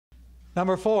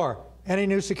Number 4, any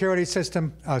new security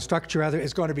system structure rather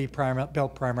is going to be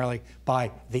built primarily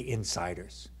by the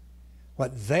insiders.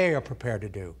 What they are prepared to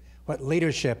do, what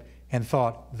leadership and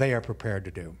thought they are prepared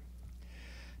to do.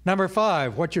 Number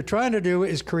 5, what you're trying to do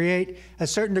is create a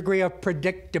certain degree of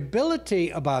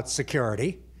predictability about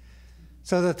security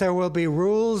so that there will be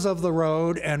rules of the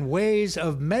road and ways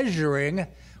of measuring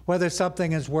whether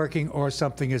something is working or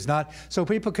something is not, so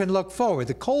people can look forward.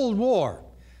 The Cold War,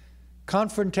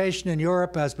 confrontation in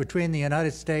Europe as between the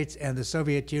United States and the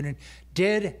Soviet Union,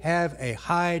 did have a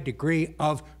high degree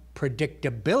of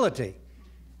predictability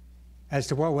as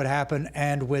to what would happen,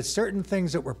 and with certain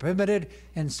things that were permitted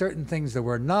and certain things that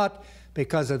were not,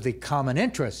 because of the common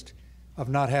interest of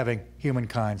not having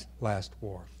humankind's last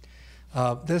war.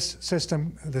 This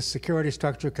system, this security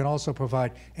structure, can also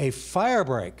provide a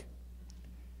firebreak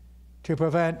to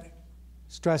prevent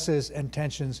stresses and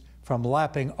tensions from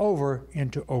lapping over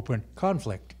into open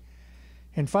conflict.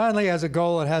 And finally, as a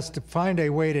goal, it has to find a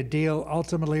way to deal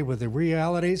ultimately with the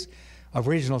realities of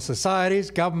regional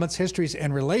societies, governments, histories,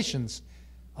 and relations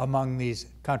among these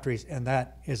countries, and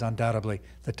that is undoubtedly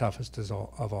the toughest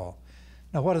of all.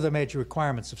 Now, what are the major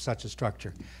requirements of such a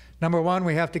structure? Number 1,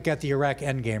 we have to get the Iraq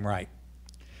endgame right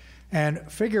and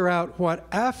figure out what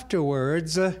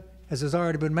afterwards, as has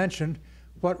already been mentioned,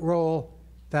 what role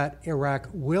that Iraq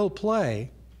will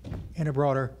play in a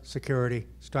broader security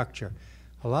structure.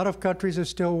 A lot of countries are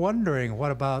still wondering,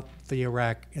 what about the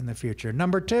Iraq in the future?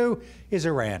 Number 2 is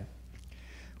Iran.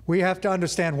 We have to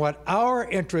understand what our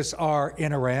interests are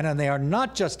in Iran, and they are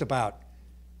not just about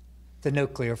the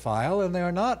nuclear file, and they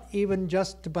are not even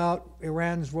just about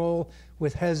Iran's role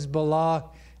with Hezbollah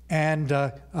and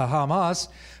Hamas,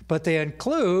 but they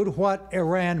include what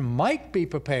Iran might be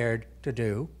prepared to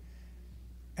do,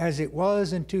 as it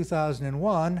was in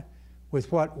 2001,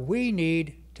 with what we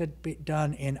need to be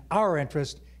done in our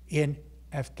interest in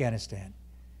Afghanistan.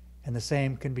 And the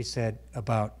same can be said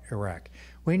about Iraq.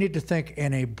 We need to think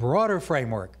in a broader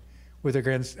framework with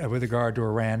regard to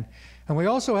Iran. And we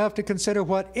also have to consider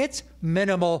what its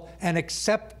minimal and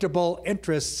acceptable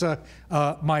interests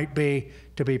might be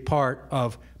to be part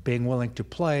of being willing to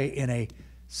play in a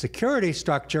security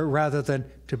structure rather than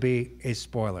to be a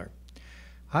spoiler.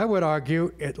 I would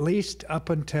argue, at least up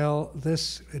until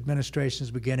this administration's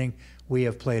beginning, we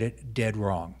have played it dead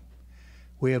wrong.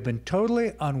 We have been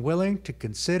totally unwilling to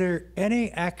consider any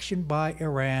action by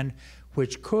Iran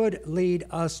which could lead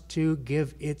us to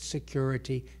give it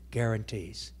security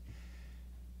guarantees.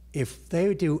 If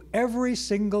they do every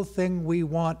single thing we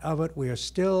want of it, we are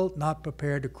still not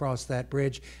prepared to cross that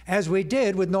bridge, as we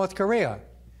did with North Korea.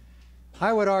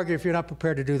 I would argue if you're not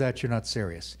prepared to do that, you're not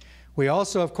serious. We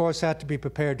also, of course, have to be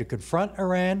prepared to confront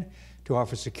Iran, to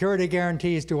offer security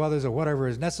guarantees to others or whatever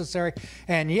is necessary.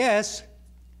 And yes,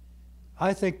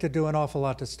 I think to do an awful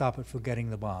lot to stop it from getting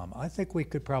the bomb. I think we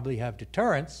could probably have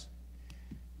deterrence,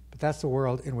 but that's the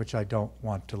world in which I don't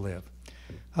want to live.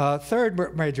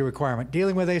 Third major requirement,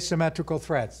 dealing with asymmetrical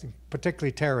threats,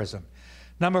 particularly terrorism.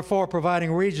 Number 4,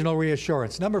 providing regional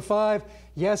reassurance. Number 5,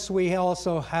 yes, we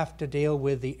also have to deal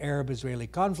with the Arab-Israeli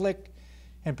conflict,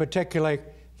 and particularly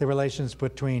the relations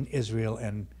between Israel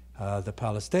and the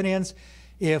Palestinians,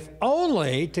 if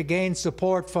only to gain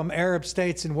support from Arab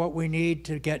states in what we need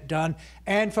to get done,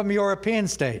 and from European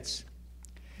states.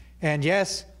 And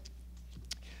yes,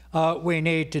 we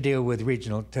need to deal with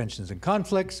regional tensions and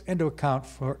conflicts and to account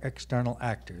for external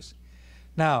actors.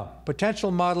 Now,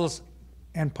 potential models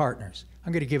and partners.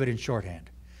 I'm going to give it in shorthand.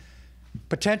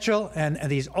 Potential, and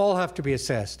these all have to be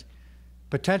assessed.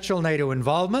 Potential NATO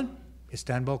involvement,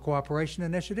 Istanbul Cooperation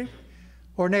Initiative,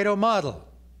 or NATO model,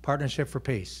 Partnership for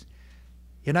Peace.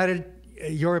 United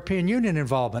European Union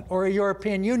involvement, or a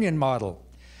European Union model.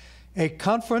 A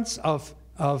conference of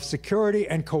security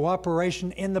and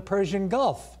cooperation in the Persian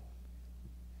Gulf.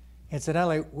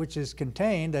 Incidentally, which is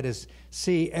contained, that is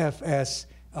CFS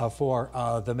for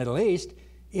the Middle East,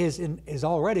 is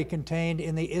already contained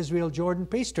in the Israel-Jordan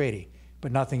Peace Treaty,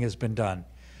 but nothing has been done.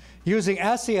 Using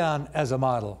ASEAN as a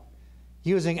model,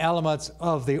 using elements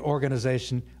of the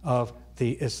Organization of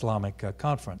the Islamic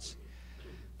Conference.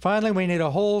 Finally, we need a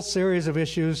whole series of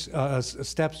issues,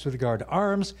 steps with regard to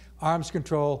arms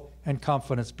control, and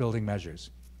confidence-building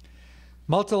measures.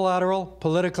 Multilateral,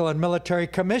 political, and military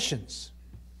commissions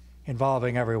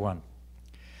involving everyone,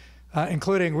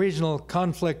 including regional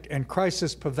conflict and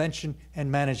crisis prevention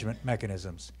and management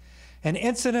mechanisms. An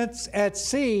incidents at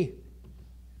sea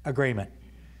agreement,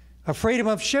 a freedom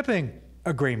of shipping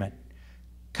agreement,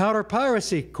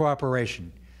 counter-piracy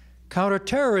cooperation,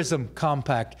 counterterrorism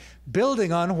compact,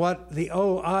 building on what the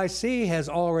OIC has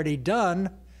already done,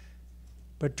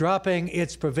 but dropping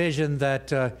its provision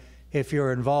that If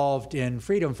you're involved in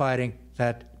freedom fighting,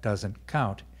 that doesn't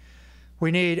count.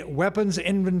 We need weapons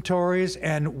inventories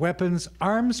and weapons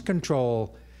arms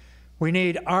control. We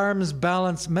need arms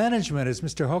balance management, as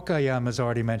Mr. Hokayem has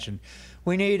already mentioned.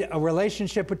 We need a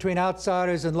relationship between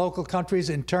outsiders and local countries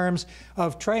in terms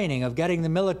of training, of getting the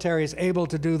militaries able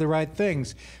to do the right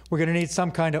things. We're going to need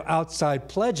some kind of outside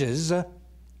pledges,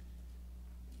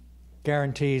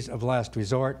 guarantees of last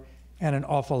resort, and an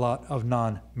awful lot of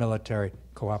non-military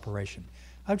cooperation.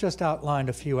 I've just outlined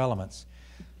a few elements,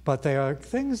 but they are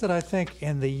things that I think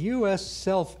in the U.S.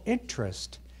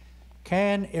 self-interest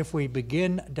can, if we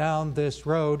begin down this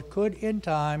road, could in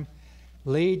time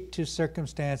lead to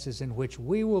circumstances in which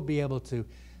we will be able to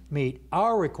meet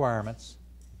our requirements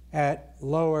at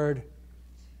lowered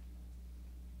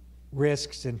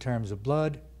risks in terms of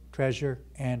blood, treasure,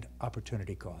 and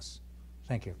opportunity costs.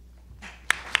 Thank you.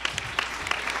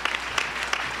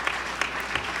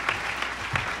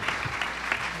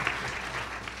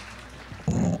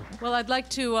 Well, I'd like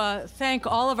to thank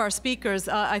all of our speakers.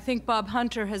 I think Bob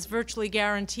Hunter has virtually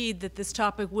guaranteed that this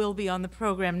topic will be on the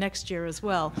program next year as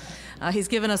well. He's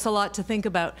given us a lot to think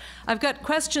about. I've got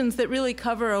questions that really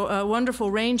cover a wonderful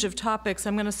range of topics.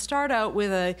 I'm going to start out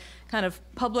with a kind of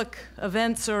public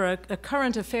events or a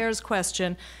current affairs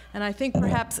question. And I think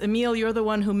perhaps, Emile, you're the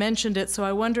one who mentioned it, so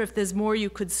I wonder if there's more you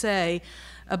could say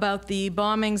about the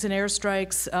bombings and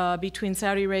airstrikes between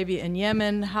Saudi Arabia and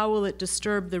Yemen. How will it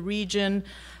disturb the region?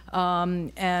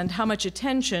 And how much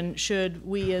attention should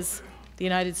we as the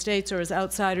United States or as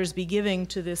outsiders be giving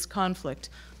to this conflict?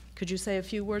 Could you say a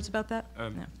few words about that? Yeah.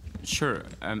 Sure.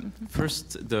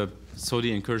 First, the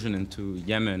Saudi incursion into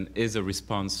Yemen is a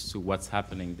response to what's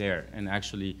happening there, and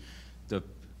actually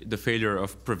the failure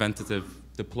of preventative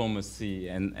diplomacy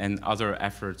and other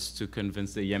efforts to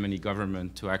convince the Yemeni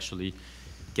government to actually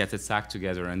get its act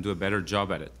together and do a better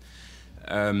job at it.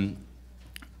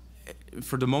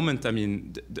 For the moment, I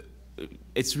mean,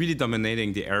 it's really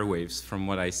dominating the airwaves from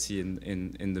what I see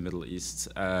in the Middle East.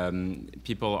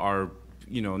 People are,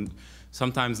 you know,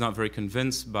 sometimes not very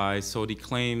convinced by Saudi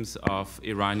claims of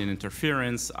Iranian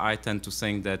interference. I tend to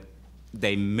think that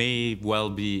they may well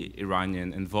be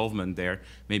Iranian involvement there,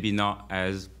 maybe not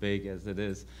as big as it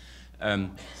is.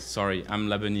 Sorry, I'm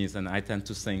Lebanese, and I tend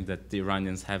to think that the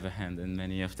Iranians have a hand in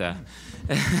many of the...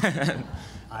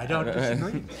 I don't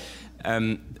disagree.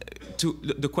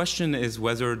 The question is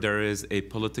whether there is a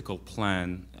political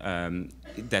plan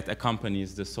that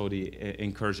accompanies the Saudi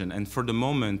incursion. And for the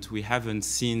moment, we haven't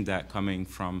seen that coming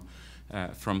from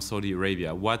Saudi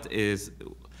Arabia. What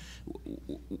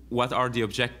are the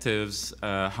objectives?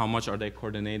 How much are they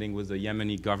coordinating with the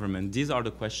Yemeni government? These are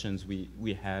the questions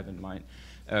we have in mind.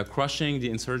 Crushing the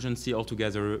insurgency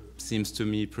altogether seems to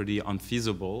me pretty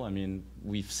unfeasible. I mean,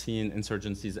 we've seen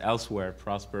insurgencies elsewhere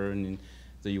prosper, and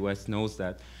the US knows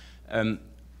that.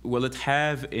 Will it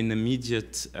have an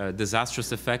immediate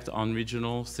disastrous effect on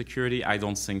regional security? I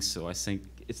don't think so. I think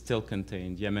it's still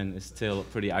contained. Yemen is still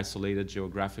pretty isolated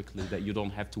geographically, that you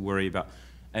don't have to worry about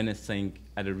anything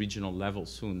at a regional level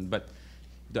soon. But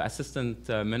the assistant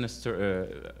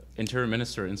interior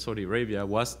minister in Saudi Arabia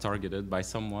was targeted by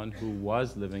someone who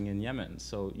was living in Yemen.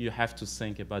 So you have to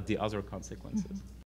think about the other consequences. Mm-hmm.